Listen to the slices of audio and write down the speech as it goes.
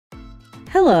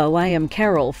Hello, I am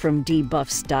Carol from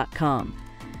Dbufs.com.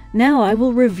 Now I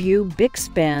will review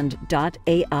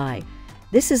Bixpand.ai.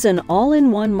 This is an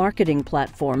all-in-one marketing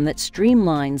platform that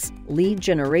streamlines lead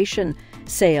generation,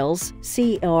 sales,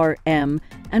 CRM,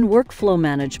 and workflow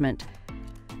management.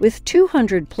 With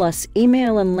 200-plus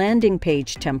email and landing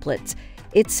page templates,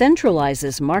 it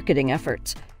centralizes marketing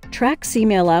efforts, tracks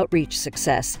email outreach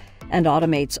success, and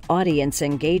automates audience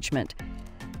engagement.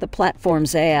 The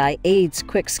platform's AI aids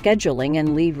quick scheduling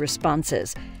and lead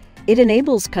responses. It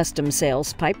enables custom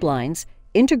sales pipelines,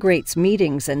 integrates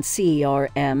meetings and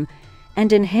CRM,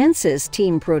 and enhances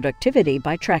team productivity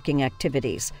by tracking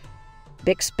activities.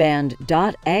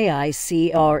 Bixpand.ai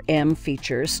CRM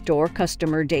features store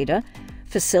customer data,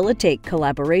 facilitate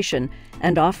collaboration,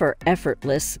 and offer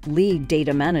effortless lead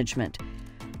data management.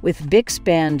 With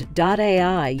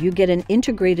Bixpand.ai, you get an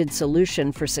integrated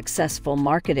solution for successful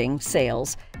marketing,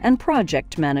 sales, and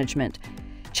project management.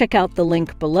 Check out the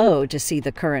link below to see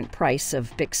the current price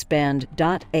of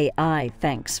Bixpand.ai.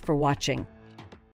 Thanks for watching.